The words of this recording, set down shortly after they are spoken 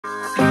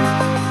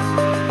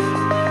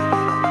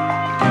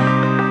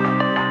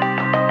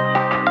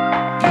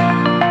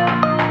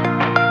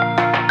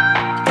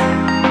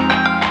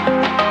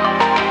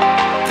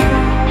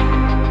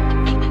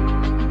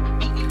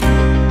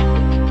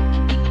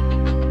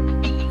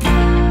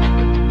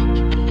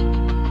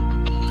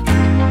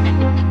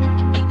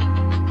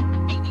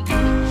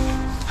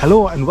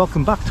Hello and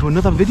welcome back to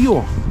another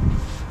video.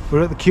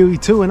 We're at the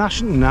QE2 in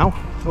Ashington now,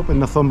 up in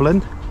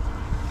Northumberland,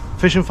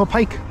 fishing for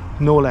pike,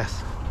 no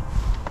less.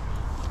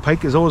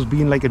 Pike has always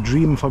been like a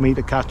dream for me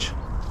to catch.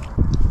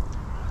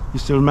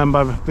 Used to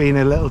remember being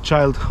a little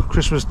child,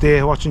 Christmas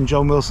Day, watching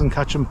John Wilson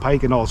catching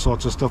pike and all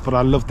sorts of stuff, but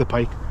I loved the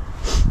pike.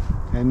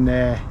 And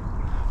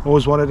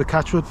always wanted to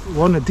catch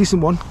one, a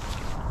decent one.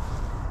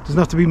 Doesn't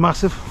have to be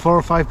massive, 4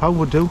 or 5 pound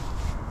would do.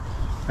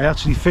 I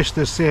actually fished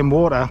this same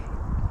water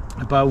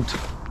about,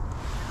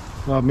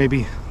 well,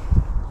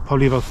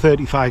 probably about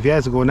 35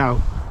 years ago now,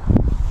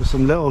 with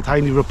some little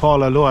tiny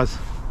Rapala lures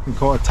and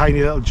caught a tiny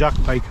little jack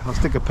pike. I'll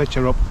stick a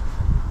picture up.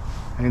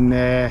 And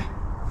I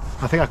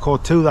think I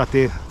caught 2 that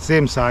day,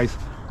 same size,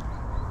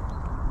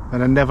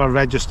 and I never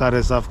registered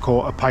as I've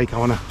caught a pike. I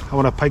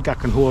want a pike I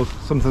can hold,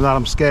 something that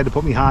I'm scared to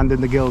put my hand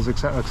in the gills,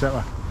 etc,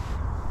 etc.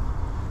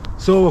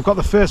 So we've got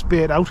the first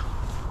bait out.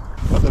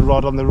 Got the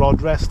rod on the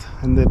rod rest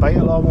and the bite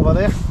alarm over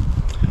there.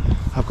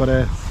 I've got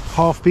a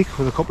half beak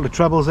with a couple of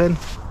trebles in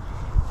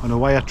on a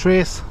wire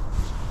trace.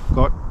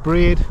 Got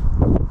braid.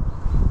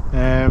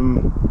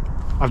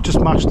 I've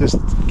just matched this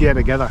gear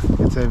together.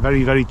 It's a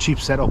very, very cheap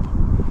setup.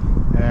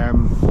 I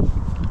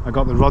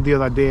got the rod the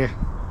other day.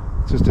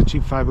 It's just a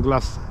cheap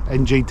fiberglass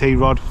NGT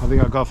rod. I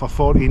think I got for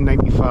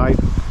 £14.95.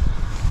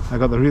 I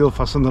got the reel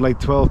for something like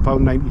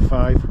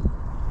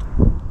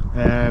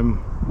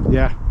 £12.95.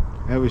 Yeah,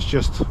 it was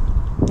just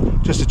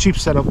a cheap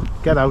setup.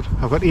 Get out.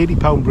 I've got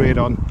 £80 braid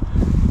on,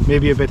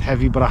 maybe a bit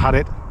heavy, but I had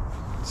it.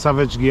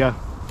 Savage gear.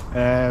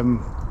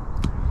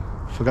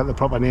 Forgot the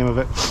proper name of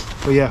it,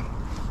 but yeah,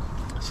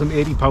 some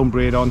 £80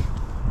 braid on,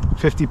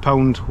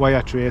 £50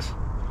 wire trace.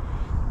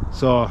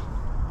 So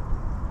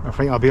I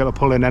think I'll be able to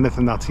pull in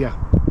anything that's here,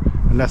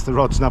 unless the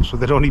rod snaps,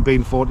 with it only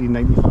being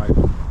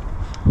 £14.95.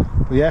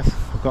 But yes,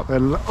 I've got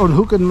the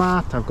unhooking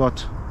mat, I've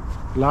got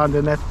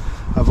landing net,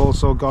 I've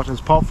also got,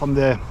 as part from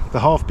the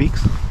half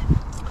beaks,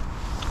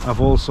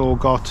 I've also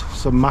got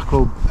some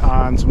mackerel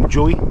and some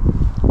joey.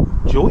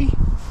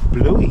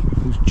 Bluey?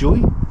 Who's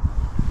joey?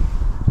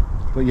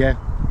 But yeah,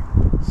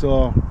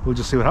 so we'll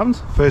just see what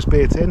happens. First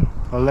bait's in,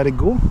 I'll let it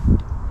go,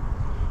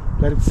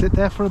 let it sit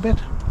there for a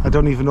bit. I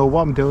don't even know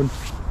what I'm doing.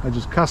 I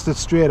just cast it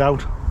straight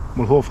out.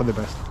 We'll hope for the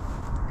best.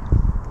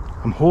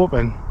 I'm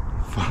hoping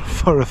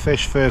for a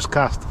fish first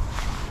cast,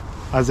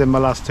 as in my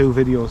last 2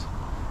 videos.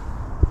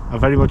 I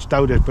very much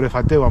doubt it, but if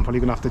I do, I'm probably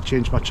gonna have to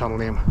change my channel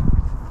name.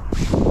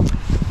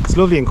 It's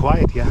lovely and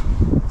quiet here.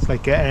 It's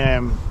like I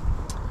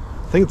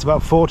think it's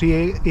about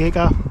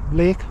 40-acre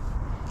lake.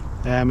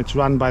 It's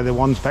run by the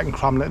Wansbeck and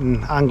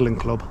Cramlington Angling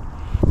Club.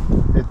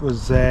 It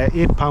was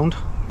 £8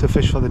 to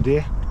fish for the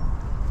day.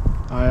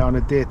 On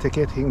a day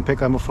ticket. You can pick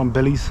them up from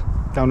Billy's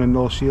down in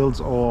North Shields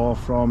or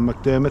from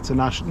McDermott's in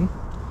Ashington.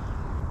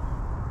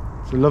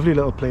 It's a lovely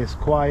little place,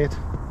 quiet.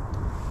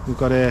 We've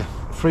got a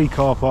free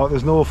car park.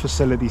 There's no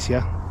facilities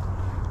here.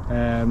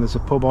 There's a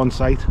pub on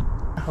site.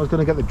 I was going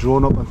to get the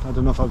drone up, but I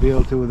don't know if I'll be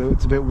able to.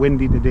 It's a bit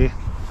windy today.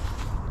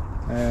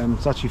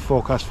 It's actually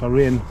forecast for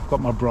rain. I've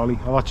got my brolly.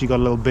 I've actually got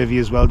a little bivvy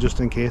as well,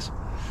 just in case.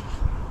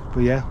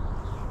 But yeah,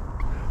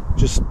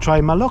 just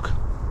trying my luck,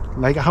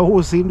 like I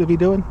always seem to be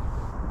doing.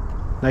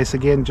 Nice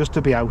again, just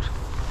to be out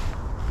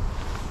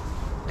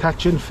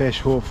catching fish,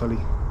 hopefully.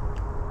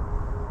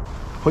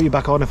 Put you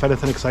back on if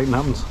anything exciting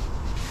happens.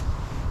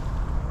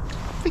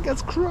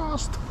 Fingers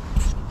crossed.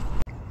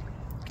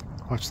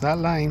 Watch that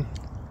line.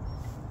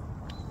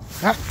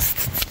 Ah.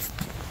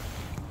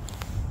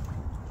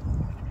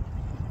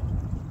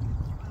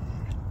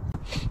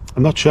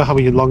 I'm not sure how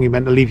long you're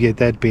meant to leave your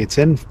dead baits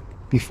in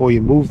before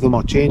you move them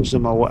or change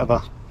them or whatever.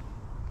 I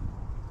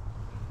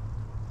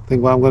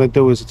think what I'm going to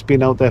do is, it's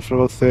been out there for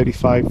about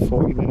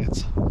 35-40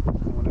 minutes.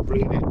 I'm going to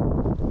bring it in.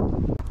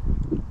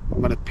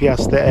 I'm going to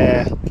pierce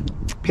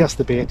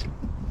the bait,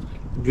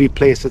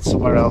 replace it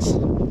somewhere else,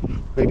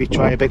 maybe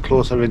try a bit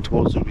closer in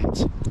towards the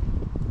reeds.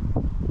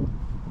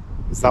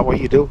 Is that what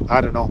you do?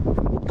 I don't know.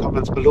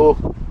 Comments below.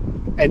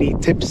 Any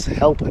tips,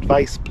 help,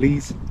 advice,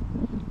 please.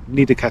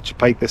 Need to catch a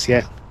pike this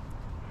year.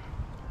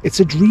 It's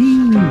a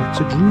dream. It's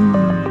a dream.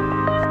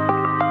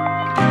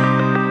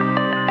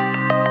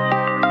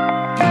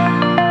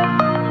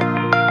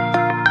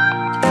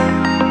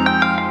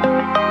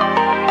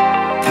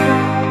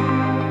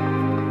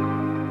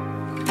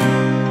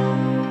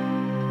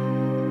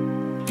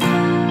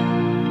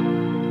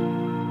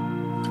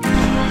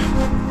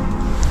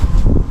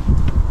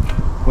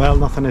 Well,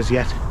 nothing as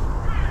yet.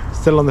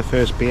 Still on the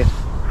first bait.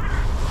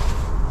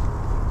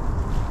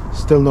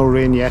 Still no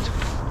rain yet.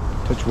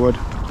 Touch wood.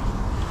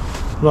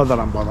 Not that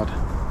I'm bothered.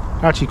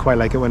 I actually quite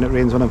like it when it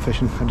rains when I'm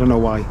fishing. I don't know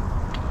why.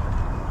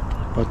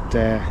 But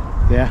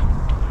yeah. I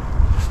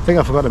think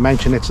I forgot to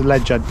mention, it's a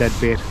ledger dead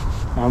bait.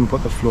 I haven't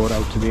put the float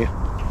out today.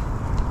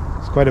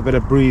 It's quite a bit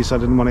of breeze, so I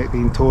didn't want it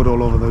being towed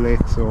all over the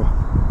lake. So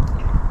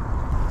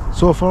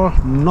far,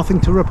 nothing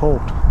to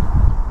report.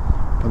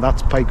 But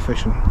that's pike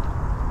fishing.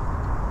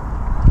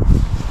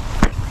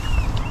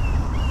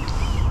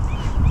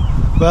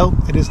 Well,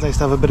 it is nice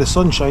to have a bit of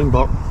sunshine,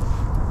 but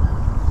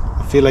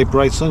I feel like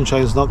bright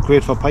sunshine is not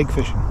great for pike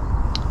fishing.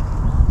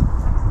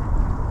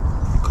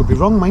 Could be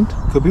wrong, mind.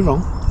 Could be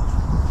wrong.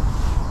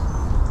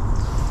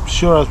 I'm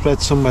sure I've read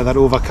somewhere that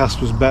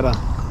overcast was better,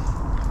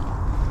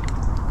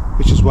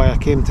 which is why I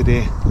came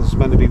today, because it's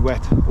meant to be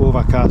wet,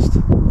 overcast,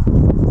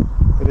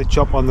 bit of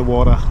chop on the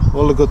water,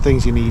 all the good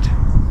things you need.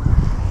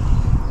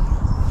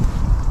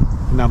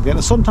 And now I'm getting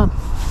a suntan.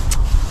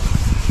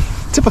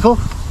 Typical,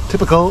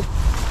 typical.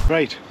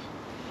 Right,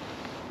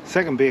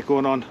 second bait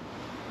going on.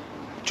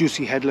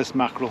 Juicy headless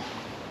mackerel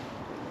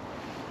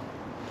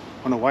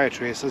on a wire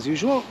trace as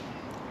usual.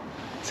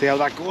 See how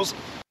that goes.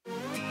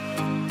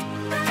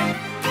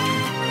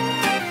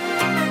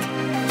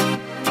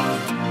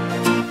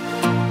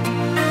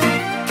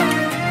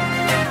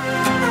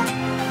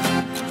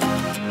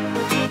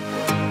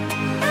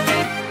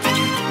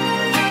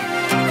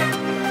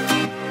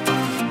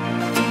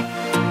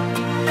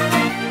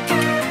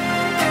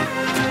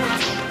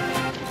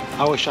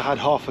 I wish I had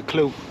half a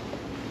clue.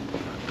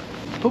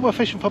 But we're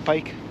fishing for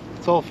pike.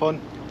 It's all fun.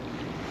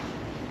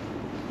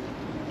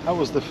 That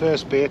was the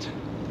first bait.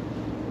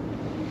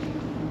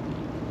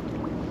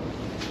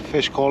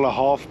 Fish called a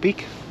half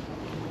beak.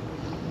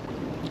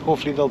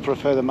 Hopefully they'll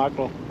prefer the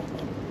mackerel.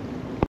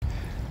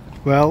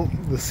 Well,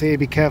 they say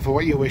be careful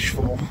what you wish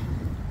for,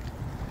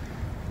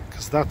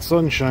 because that's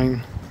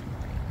sunshine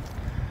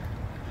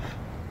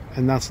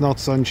and that's not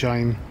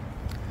sunshine,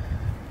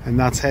 and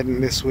that's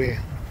heading this way.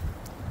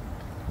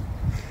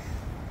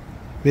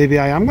 Maybe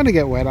I am going to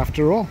get wet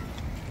after all.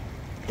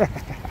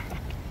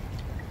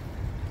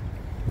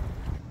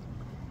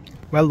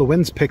 Well, the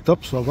wind's picked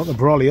up, so I've got the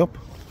brolly up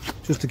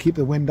just to keep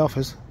the wind off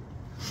us.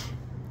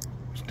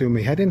 Just doing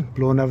my head in,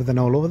 blowing everything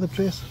all over the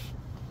place.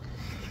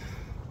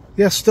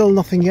 Yeah, still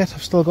nothing yet.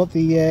 I've still got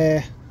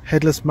the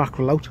headless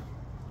mackerel out.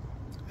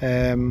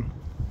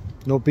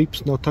 No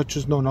beeps, no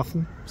touches, no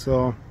nothing.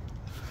 So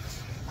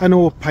I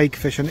know pike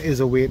fishing is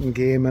a waiting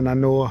game, and I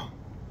know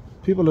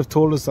people have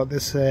told us that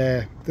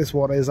this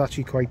water is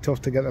actually quite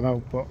tough to get them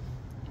out, but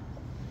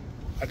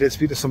I did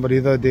speak to somebody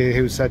the other day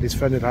who said his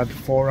friend had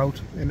 4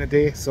 out in a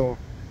day, so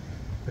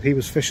but he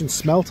was fishing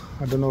smelt.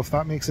 I don't know if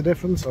that makes a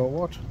difference or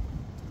what,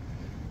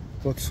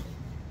 but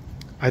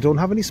I don't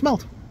have any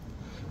smelt,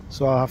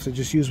 so I'll have to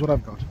just use what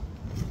I've got.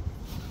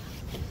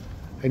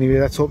 Anyway,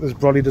 let's hope this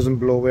brolly doesn't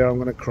blow where I'm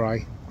going to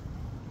cry.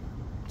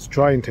 It's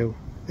trying to.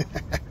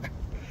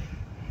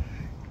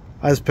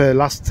 As per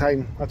last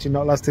time, actually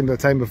not last time, the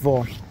time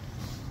before,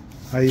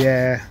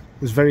 I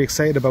was very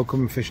excited about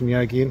coming fishing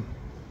here again.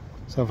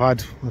 So I've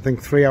had, I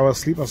think, 3 hours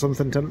sleep or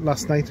something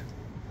last night.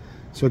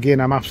 So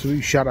again, I'm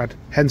absolutely shattered.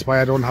 Hence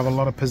why I don't have a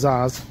lot of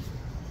pizzazz.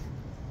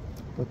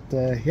 But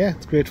yeah,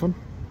 it's great fun.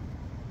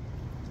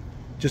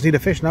 Just need a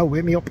fish now,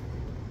 wake me up.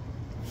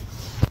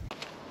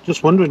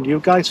 Just wondering, do you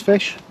guys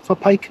fish for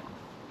pike?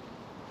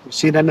 Have you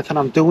seen anything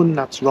I'm doing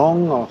that's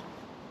wrong, or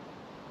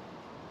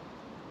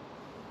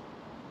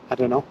I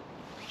don't know.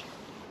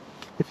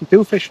 If you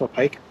do fish for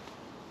pike,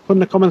 put in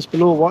the comments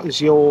below what is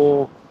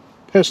your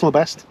personal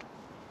best,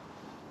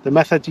 the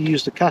method you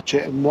use to catch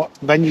it, and what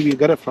venue you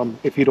got it from,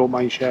 if you don't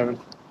mind sharing.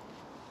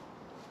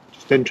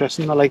 Just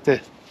interesting. I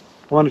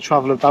want to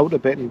travel about a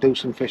bit and do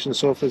some fishing,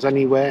 so if there's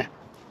anywhere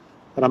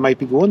that I might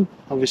be going,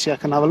 obviously I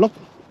can have a look.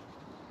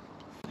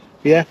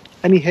 Yeah,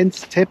 any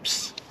hints,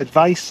 tips,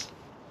 advice?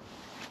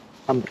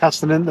 I'm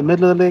casting in the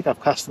middle of the lake,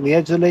 I've cast in the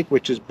edge of the lake,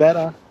 which is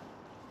better.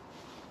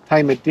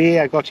 Time of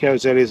day, I got here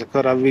as early as I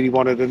could. I really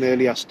wanted an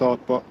earlier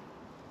start, but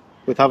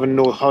with having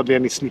hardly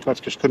any sleep, I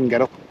just couldn't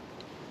get up.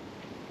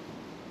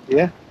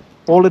 Yeah,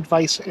 all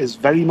advice is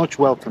very much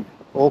welcome.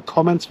 All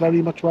comments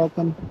very much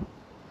welcome.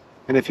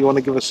 And if you want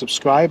to give a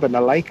subscribe and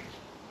a like,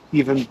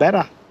 even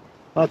better.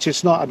 Well, actually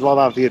it's not, I'd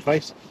rather have the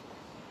advice.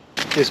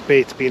 This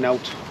bait's been out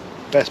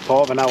best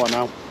part of an hour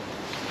now.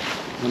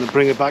 I'm going to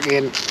bring it back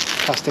in,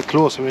 cast it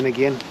closer in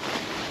again.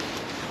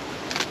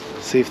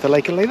 See if they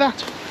like it like that.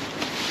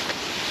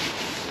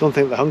 Don't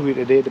think they're hungry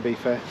today, to be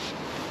fair.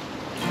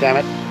 Damn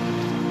it.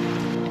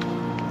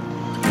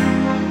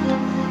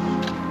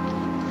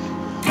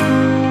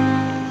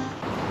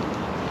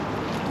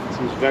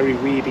 Seems very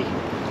weedy.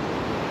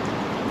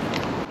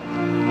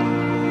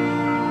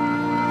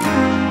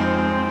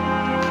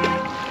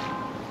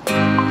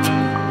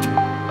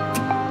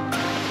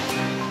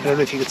 I don't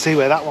know if you could see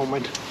where that one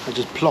went. I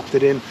just plopped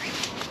it in.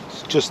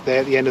 It's just there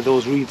at the end of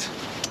those reeds.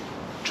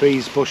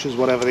 Trees, bushes,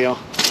 whatever they are.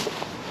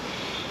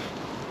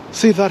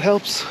 See if that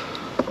helps.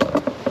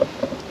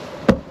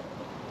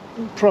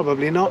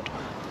 Probably not.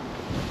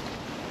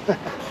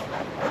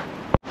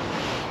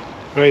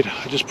 Right,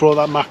 I just brought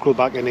that mackerel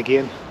back in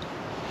again.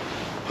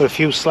 Put a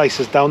few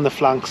slices down the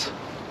flanks.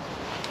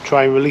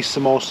 Try and release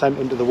some more scent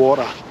into the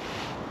water.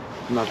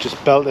 And I've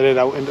just belted it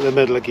out into the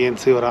middle again,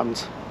 see what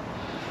happens.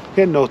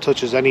 Getting no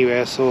touches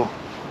anywhere, so...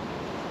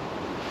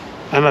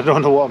 And I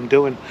don't know what I'm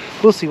doing.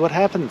 We'll see what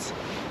happens.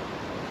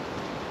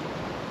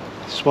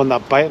 Just want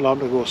that bite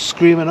alarm to go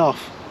screaming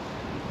off.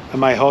 And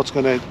my heart's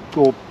gonna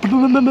go.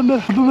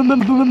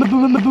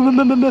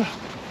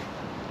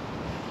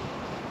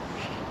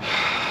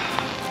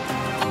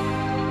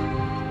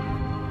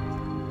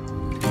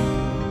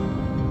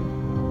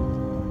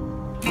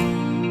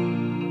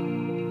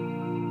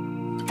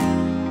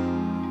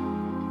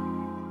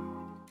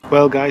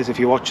 Well guys, if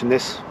you're watching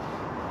this,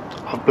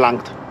 I've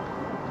blanked.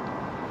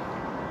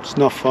 It's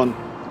not fun,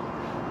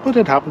 but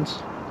it happens.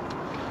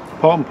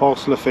 Part and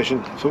parcel of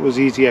fishing. If it was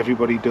easy,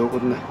 everybody'd do it,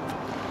 wouldn't it?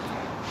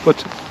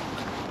 But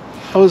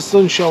I was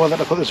unsure whether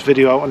to put this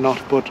video out or not,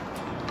 but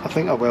I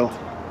think I will.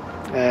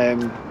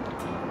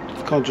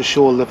 Can't just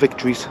show all the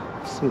victories.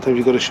 Sometimes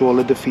you've got to show all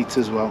the defeats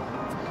as well,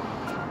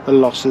 the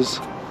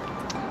losses.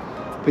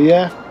 But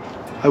yeah,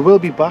 I will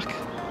be back.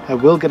 I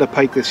will get a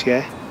pike this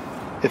year,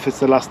 if it's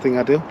the last thing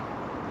I do.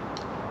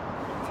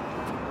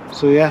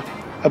 So yeah,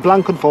 a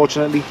blank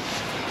unfortunately.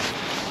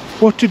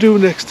 What to do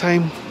next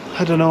time,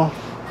 I don't know.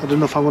 I don't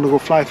know if I'm going to go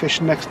fly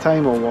fishing next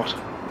time or what.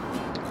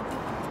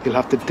 You'll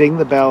have to ding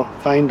the bell,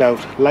 find out,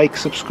 like,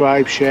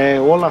 subscribe, share,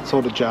 all that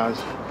sort of jazz.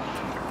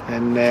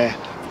 And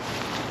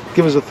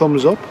give us a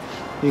thumbs up.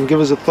 You can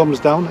give us a thumbs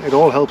down. It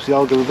all helps the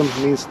algorithm.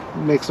 It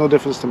makes no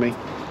difference to me.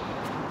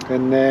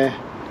 And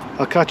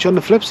I'll catch you on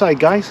the flip side,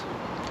 guys.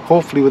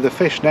 Hopefully with a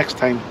fish next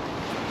time.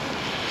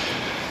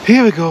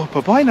 Here we go.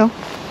 Bye bye now.